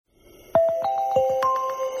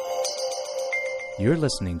You're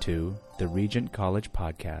listening to the Regent College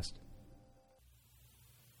Podcast.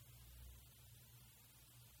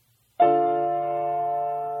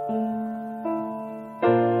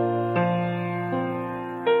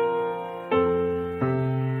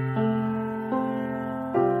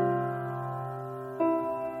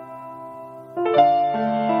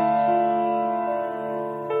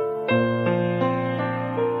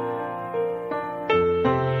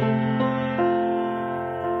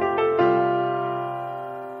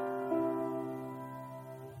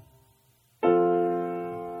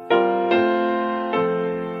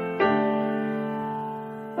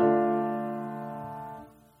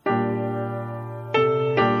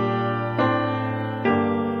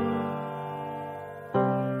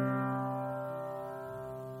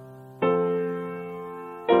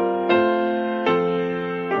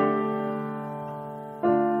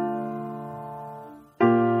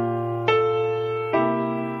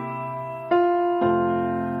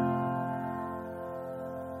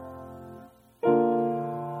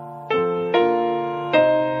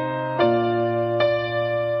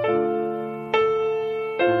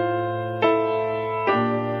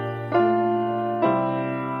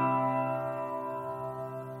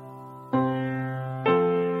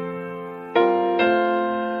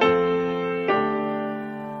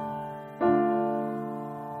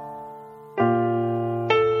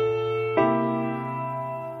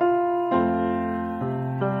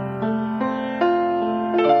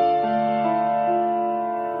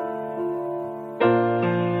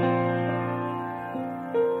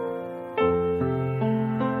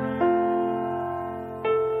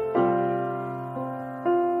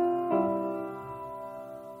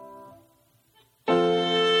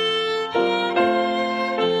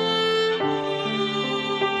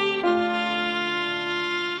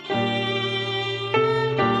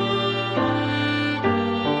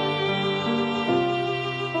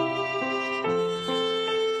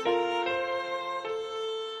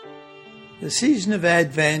 The season of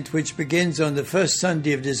Advent, which begins on the first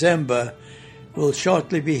Sunday of December, will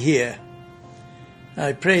shortly be here.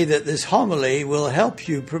 I pray that this homily will help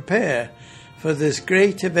you prepare for this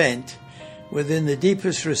great event within the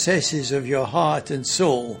deepest recesses of your heart and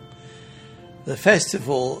soul, the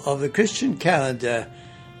festival of the Christian calendar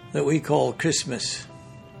that we call Christmas.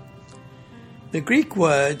 The Greek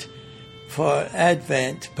word for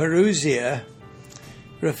Advent, parousia,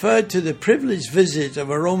 referred to the privileged visit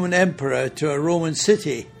of a Roman emperor to a Roman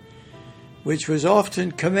city, which was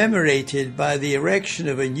often commemorated by the erection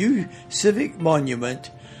of a new civic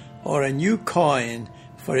monument or a new coin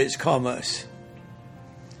for its commerce.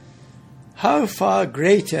 How far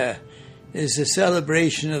greater is the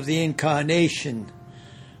celebration of the Incarnation,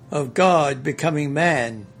 of God becoming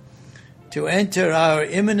man, to enter our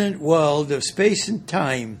immanent world of space and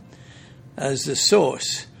time as the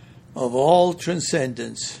source of all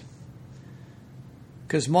transcendence.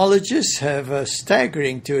 Cosmologists have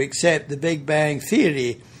staggering to accept the Big Bang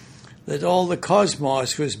theory that all the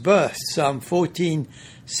cosmos was birthed some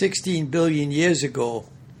 16 billion years ago.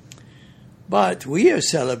 But we are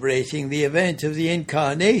celebrating the event of the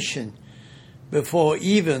Incarnation before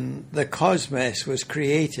even the cosmos was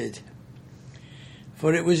created.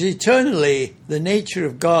 For it was eternally the nature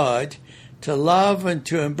of God to love and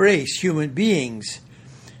to embrace human beings,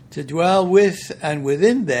 to dwell with and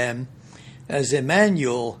within them as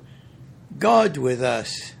Emmanuel, God with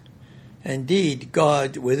us, indeed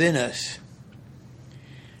God within us.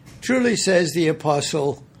 Truly, says the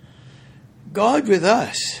Apostle, God with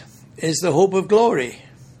us is the hope of glory.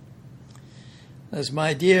 As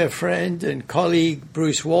my dear friend and colleague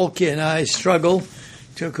Bruce Walke and I struggle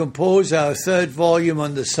to compose our third volume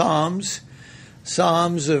on the Psalms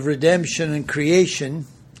of redemption and creation,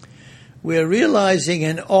 we are realizing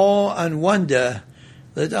in awe and wonder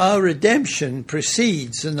that our redemption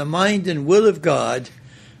precedes in the mind and will of God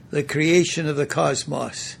the creation of the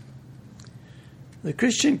cosmos. The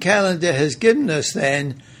Christian calendar has given us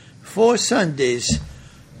then 4 Sundays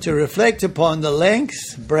to reflect upon the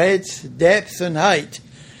length, breadth, depth and height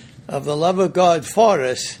of the love of God for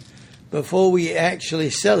us before we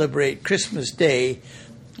actually celebrate Christmas Day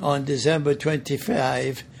on December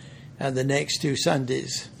 25 and the next 2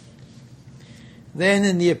 Sundays. Then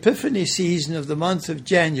in the Epiphany season of the month of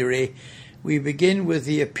January, we begin with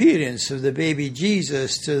the appearance of the baby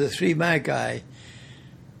Jesus to the 3 Magi,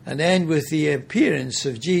 and end with the appearance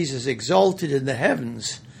of Jesus exalted in the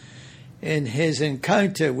heavens in his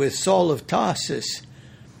encounter with Saul of Tarsus,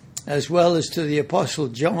 as well as to the Apostle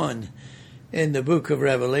John in the book of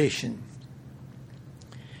Revelation.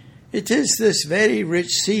 It is this very rich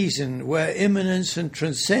season where immanence and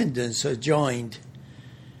transcendence are joined.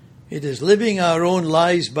 It is living our own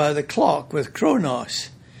lives by the clock with Chronos,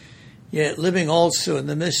 yet living also in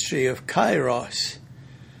the mystery of Kairos,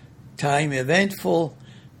 time eventful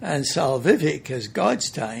and salvific as God's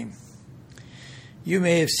time. You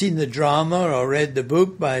may have seen the drama or read the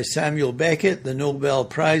book by Samuel Beckett, the Nobel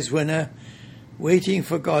Prize winner, Waiting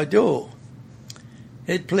for Godot.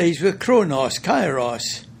 It plays with Chronos,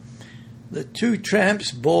 Kairos. The two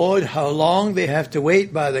tramps bored how long they have to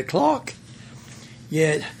wait by the clock,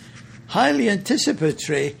 yet highly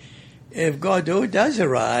anticipatory if Godot does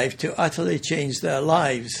arrive to utterly change their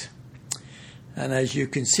lives. And as you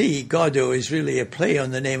can see, Godot is really a play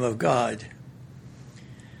on the name of God.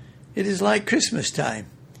 It is like Christmas time,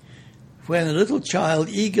 when a little child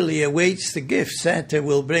eagerly awaits the gift Santa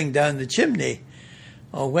will bring down the chimney,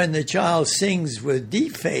 or when the child sings with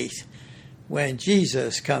deep faith, when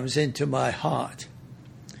Jesus comes into my heart.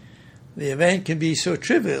 The event can be so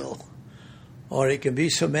trivial, or it can be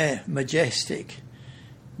so majestic,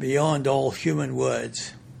 beyond all human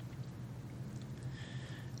words.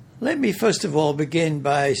 Let me first of all begin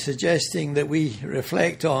by suggesting that we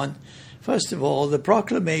reflect on, first of all, the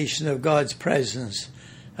proclamation of God's presence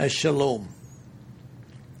as Shalom.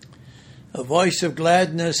 A voice of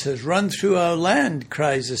gladness has run through our land,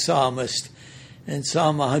 cries the psalmist in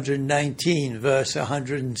Psalm 119, verse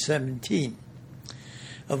 117.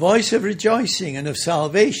 A voice of rejoicing and of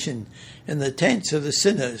salvation in the tents of the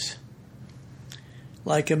sinners,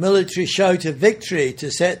 like a military shout of victory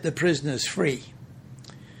to set the prisoners free.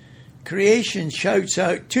 Creation shouts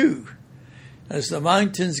out too, as the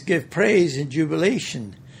mountains give praise and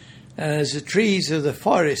jubilation, and as the trees of the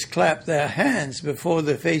forest clap their hands before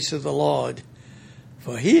the face of the Lord.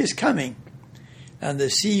 For he is coming, and the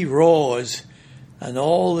sea roars, and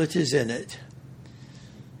all that is in it.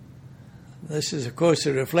 This is, of course,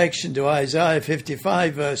 a reflection to Isaiah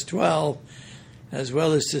 55, verse 12, as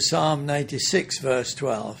well as to Psalm 96, verse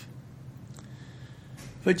 12.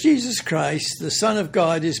 For Jesus Christ, the Son of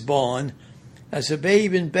God, is born as a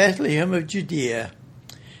babe in Bethlehem of Judea,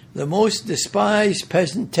 the most despised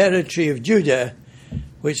peasant territory of Judah,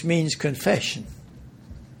 which means confession.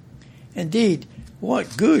 Indeed,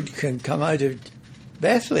 what good can come out of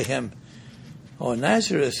Bethlehem or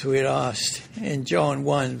Nazareth, we're asked in John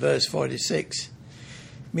 1, verse 46,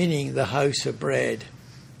 meaning the house of bread.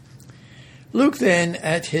 Look then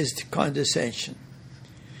at his condescension.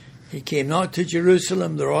 He came not to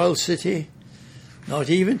Jerusalem, the royal city, not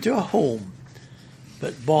even to a home,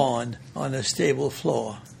 but born on a stable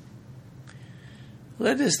floor.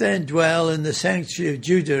 Let us then dwell in the sanctuary of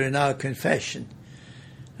Judah in our confession,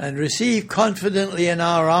 and receive confidently in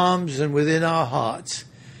our arms and within our hearts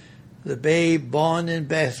the babe born in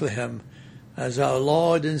Bethlehem as our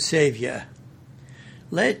Lord and Saviour.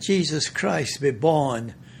 Let Jesus Christ be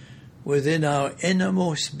born within our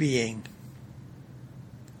innermost being.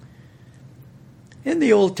 In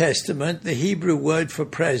the Old Testament, the Hebrew word for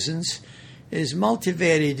presence is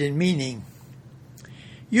multivaried in meaning.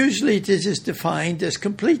 Usually it is defined as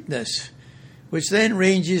completeness, which then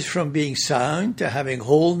ranges from being sound to having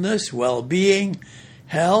wholeness, well-being,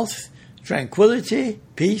 health, tranquility,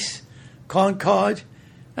 peace, concord,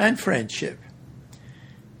 and friendship.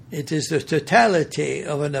 It is the totality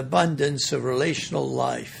of an abundance of relational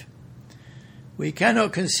life. We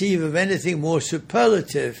cannot conceive of anything more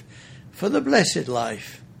superlative for the blessed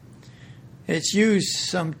life. It's used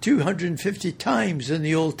some 250 times in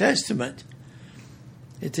the Old Testament.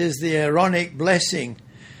 It is the Aaronic blessing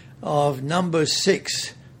of Numbers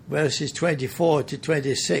 6, verses 24 to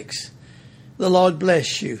 26. The Lord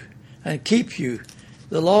bless you and keep you.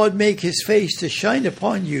 The Lord make his face to shine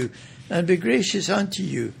upon you and be gracious unto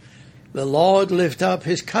you. The Lord lift up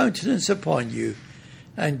his countenance upon you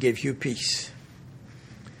and give you peace.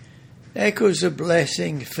 Echoes of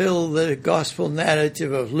blessing fill the gospel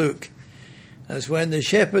narrative of Luke, as when the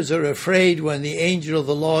shepherds are afraid when the angel of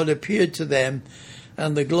the Lord appeared to them,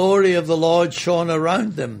 and the glory of the Lord shone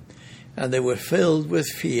around them, and they were filled with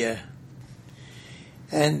fear.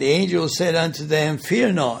 And the angel said unto them,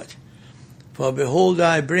 Fear not, for behold,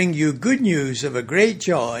 I bring you good news of a great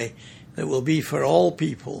joy that will be for all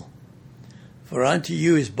people. For unto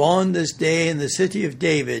you is born this day in the city of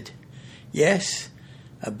David, yes,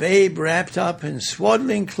 a babe wrapped up in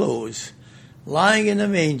swaddling clothes, lying in a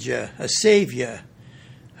manger, a Saviour,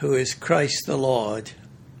 who is Christ the Lord.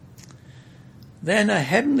 Then a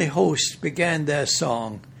heavenly host began their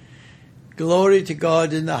song, Glory to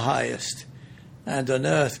God in the highest, and on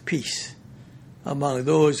earth peace, among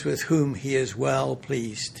those with whom he is well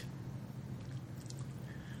pleased.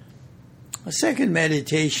 A second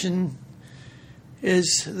meditation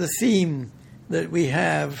is the theme that we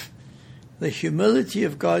have the humility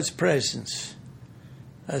of God's presence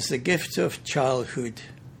as the gift of childhood.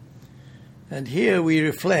 And here we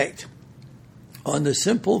reflect on the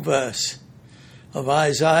simple verse of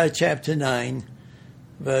Isaiah chapter 9,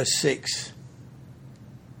 verse 6.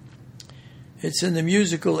 It's in the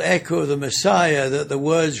musical echo of the Messiah that the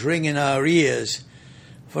words ring in our ears.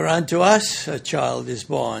 For unto us a child is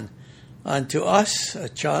born, unto us a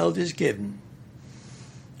child is given.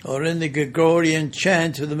 Or in the Gregorian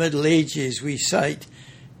chant of the Middle Ages we cite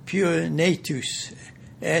Pure natus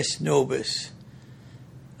est nobis.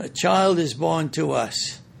 A child is born to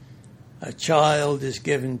us, a child is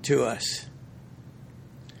given to us.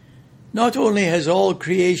 Not only has all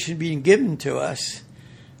creation been given to us,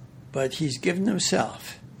 but he's given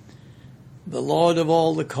himself, the Lord of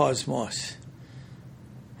all the cosmos.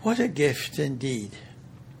 What a gift indeed.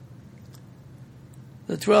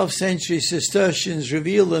 The 12th century Cistercians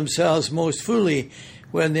reveal themselves most fully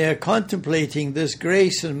when they are contemplating this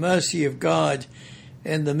grace and mercy of God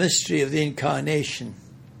in the mystery of the Incarnation.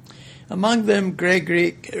 Among them,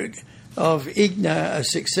 Gregory of Igna, a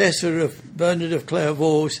successor of Bernard of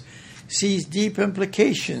Clairvaux, sees deep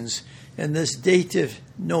implications in this dative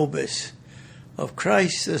nobis of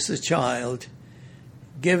Christ as the child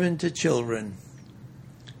given to children.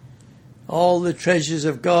 All the treasures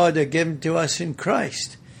of God are given to us in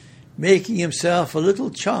Christ, making himself a little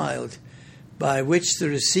child by which to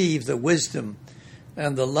receive the wisdom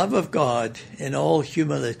and the love of God in all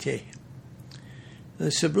humility. The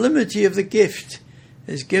sublimity of the gift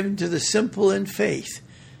is given to the simple in faith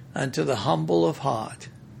and to the humble of heart.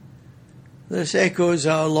 This echoes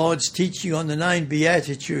our Lord's teaching on the 9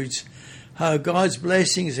 Beatitudes, how God's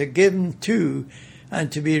blessings are given to and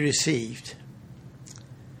to be received.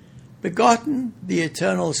 Begotten the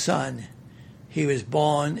eternal Son, he was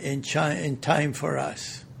born in time for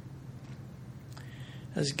us.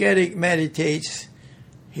 As Gerrick meditates,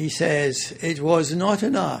 he says, it was not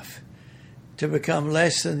enough to become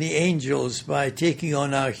less than the angels by taking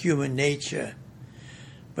on our human nature,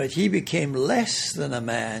 but he became less than a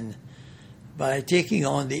man by taking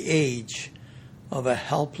on the age of a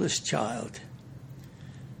helpless child.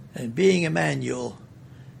 And being Emmanuel,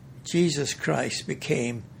 Jesus Christ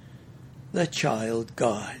became the child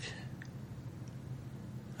God.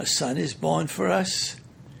 A son is born for us.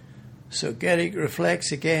 So Gerrick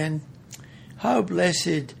reflects again, how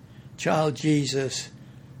blessed, child Jesus,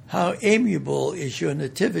 how amiable is your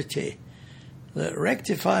nativity that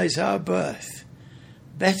rectifies our birth,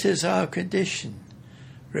 betters our condition,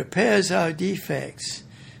 repairs our defects,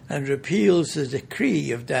 and repeals the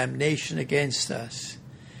decree of damnation against us.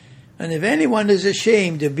 And if anyone is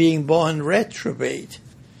ashamed of being born reprobate,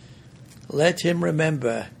 let him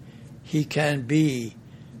remember he can be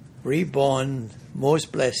reborn most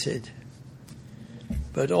blessed.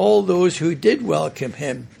 But all those who did welcome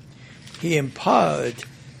him, he empowered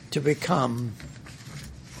to become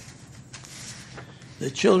the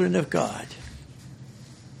children of God,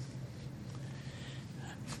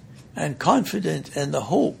 and confident in the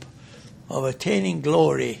hope of attaining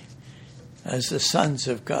glory as the sons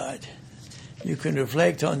of God. You can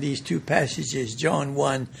reflect on these two passages, John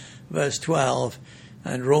 1, verse 12,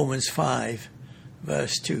 and Romans 5,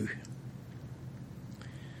 verse 2.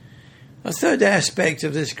 A third aspect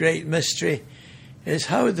of this great mystery is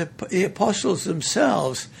how the apostles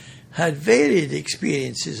themselves had varied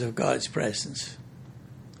experiences of God's presence.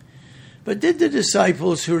 But did the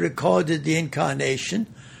disciples who recorded the Incarnation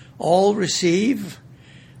all receive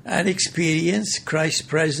and experience Christ's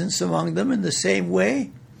presence among them in the same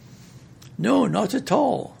way? No, not at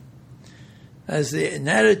all. As the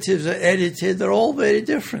narratives are edited, they're all very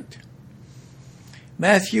different.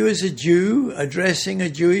 Matthew, as a Jew addressing a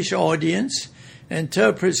Jewish audience,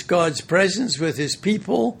 interprets God's presence with his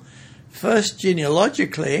people, first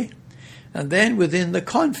genealogically, and then within the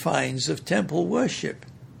confines of temple worship.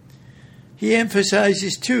 He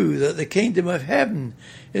emphasizes, too, that the kingdom of heaven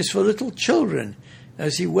is for little children,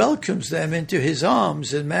 as he welcomes them into his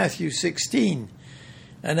arms in Matthew 16,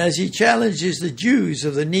 and as he challenges the Jews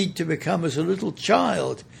of the need to become as a little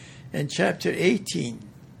child in chapter 18.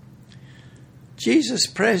 Jesus'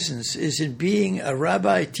 presence is in being a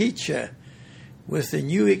rabbi teacher with the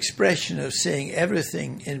new expression of saying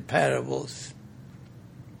everything in parables.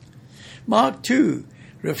 Mark, too,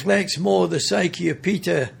 reflects more the psyche of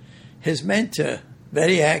Peter, his mentor,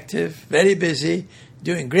 very active, very busy,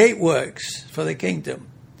 doing great works for the kingdom.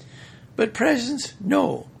 But presence,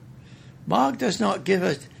 no. Mark does not give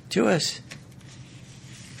it to us,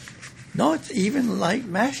 not even like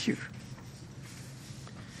Matthew.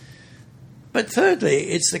 But thirdly,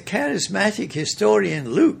 it's the charismatic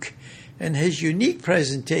historian Luke in his unique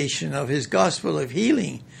presentation of his gospel of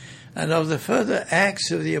healing and of the further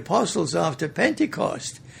acts of the apostles after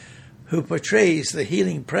Pentecost, who portrays the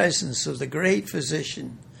healing presence of the great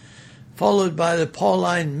physician, followed by the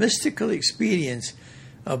Pauline mystical experience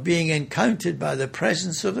of being encountered by the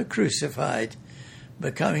presence of the crucified,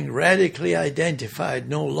 becoming radically identified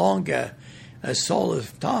no longer as Saul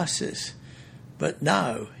of Tarsus, but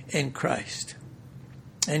now in Christ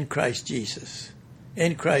Jesus.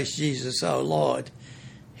 In Christ Jesus our Lord,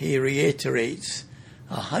 he reiterates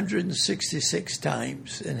 166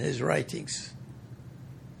 times in his writings.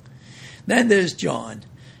 Then there's John,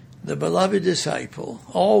 the beloved disciple,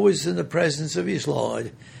 always in the presence of his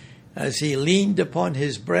Lord, as he leaned upon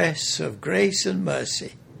his breasts of grace and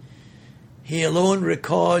mercy. He alone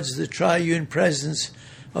records the triune presence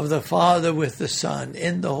of the Father with the Son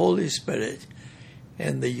in the Holy Spirit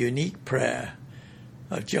in the unique prayer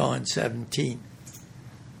of John 17.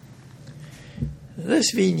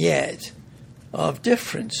 This vignette of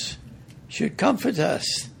difference should comfort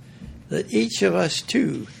us that each of us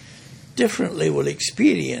too differently will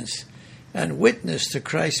experience and witness to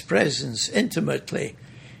Christ's presence intimately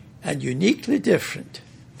and uniquely different,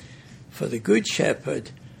 for the Good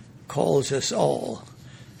Shepherd calls us all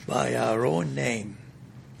by our own name.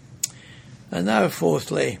 And now,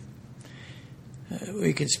 fourthly,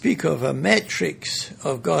 we can speak of a metrics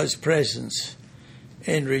of God's presence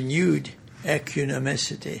in renewed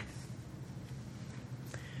ecumenicity.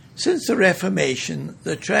 Since the Reformation,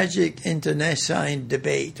 the tragic internecine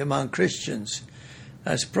debate among Christians,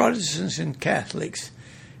 as Protestants and Catholics,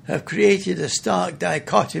 have created a stark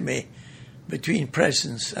dichotomy between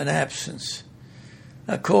presence and absence.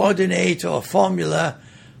 A coordinate or formula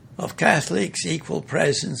of Catholics equal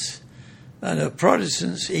presence and of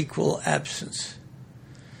Protestants equal absence.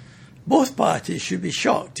 Both parties should be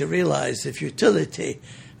shocked to realize the futility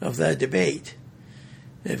of their debate.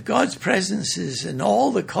 If God's presence is in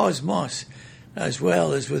all the cosmos as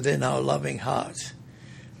well as within our loving hearts,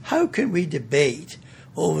 how can we debate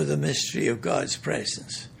over the mystery of God's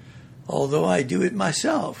presence? Although I do it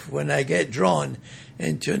myself when I get drawn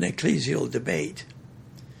into an ecclesial debate.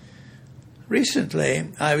 Recently,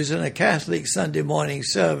 I was in a Catholic Sunday morning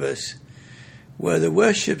service where the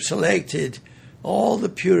worship selected all the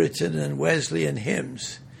Puritan and Wesleyan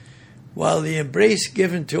hymns, while the embrace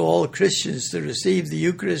given to all Christians to receive the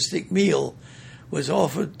Eucharistic meal was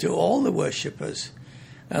offered to all the worshippers,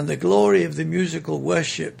 and the glory of the musical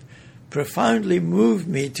worship profoundly moved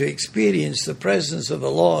me to experience the presence of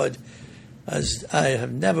the Lord as I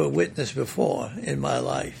have never witnessed before in my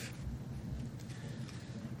life.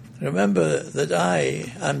 Remember that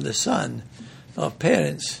I am the son of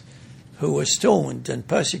parents who were stoned and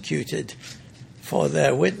persecuted for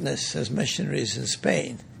their witness as missionaries in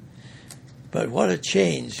Spain. But what a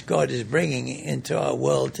change God is bringing into our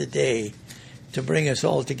world today to bring us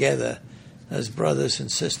all together as brothers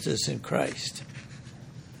and sisters in Christ.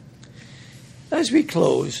 As we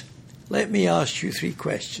close, let me ask you 3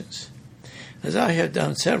 questions, as I have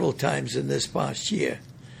done several times in this past year,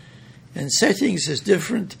 in settings as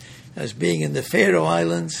different as being in the Faroe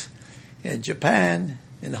Islands, in Japan,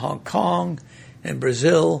 in Hong Kong, in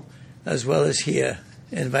Brazil, as well as here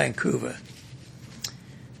in Vancouver.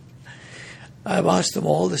 I've asked them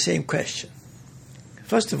all the same question.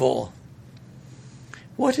 First of all,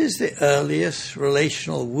 what is the earliest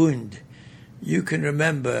relational wound you can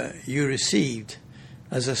remember you received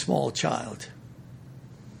as a small child?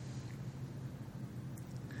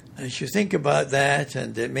 As you think about that,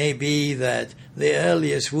 and it may be that the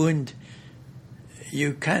earliest wound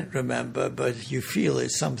you can't remember, but you feel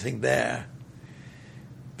it's something there.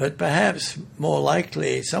 But perhaps more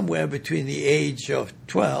likely, somewhere between the age of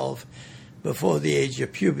 12, before the age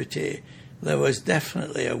of puberty, there was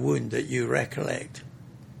definitely a wound that you recollect.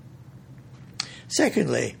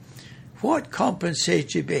 Secondly, what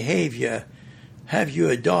compensatory behavior have you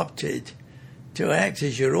adopted to act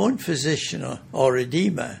as your own physician or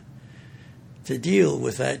redeemer to deal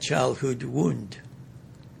with that childhood wound?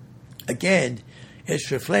 Again, it's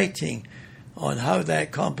reflecting on how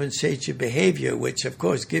that compensatory behavior, which of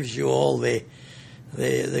course gives you all the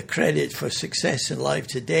credit for success in life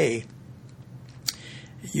today,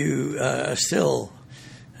 you are still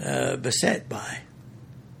beset by.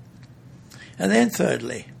 And then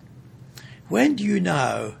thirdly, when do you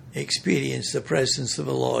now experience the presence of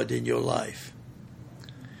the Lord in your life?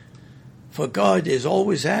 For God is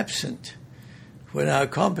always absent when our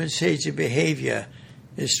compensatory behavior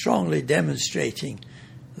is strongly demonstrating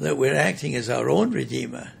that we're acting as our own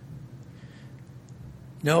Redeemer.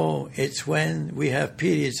 No, it's when we have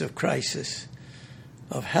periods of crisis,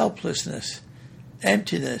 of helplessness,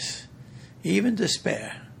 emptiness, even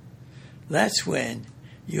despair, that's when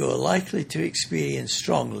you are likely to experience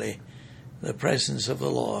strongly the presence of the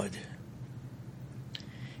Lord.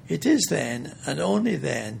 It is then, and only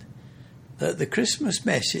then, that the Christmas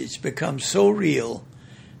message becomes so real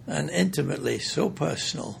and intimately so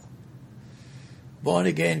personal.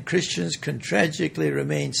 Born-again Christians can tragically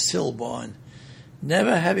remain stillborn,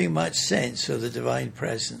 never having much sense of the divine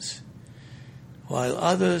presence, while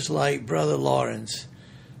others like Brother Lawrence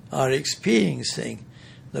are experiencing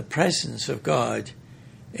the presence of God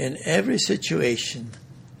in every situation,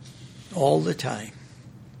 all the time.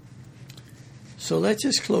 So let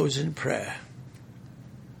us close in prayer.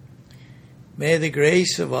 May the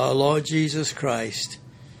grace of our Lord Jesus Christ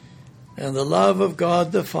and the love of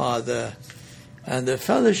God the Father and the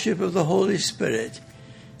fellowship of the Holy Spirit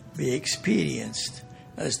be experienced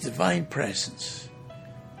as divine presence,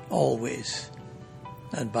 always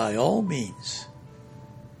and by all means.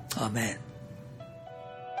 Amen.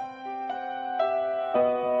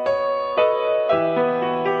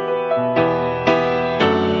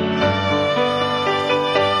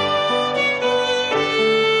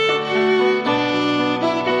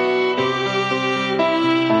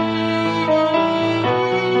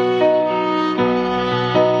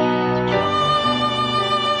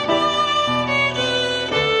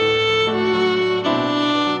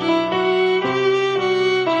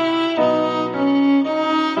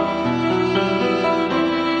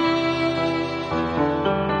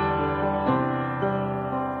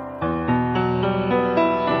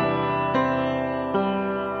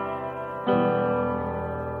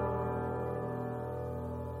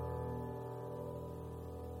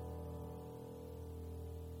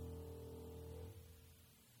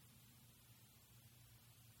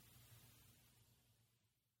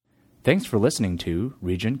 Thanks for listening to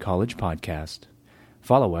Regent College Podcast.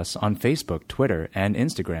 Follow us on Facebook, Twitter, and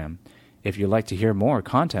Instagram. If you'd like to hear more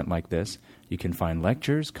content like this, you can find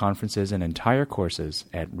lectures, conferences, and entire courses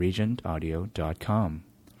at regentaudio.com.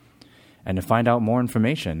 And to find out more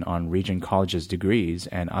information on Regent College's degrees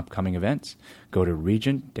and upcoming events, go to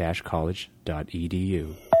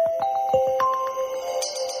regent-college.edu.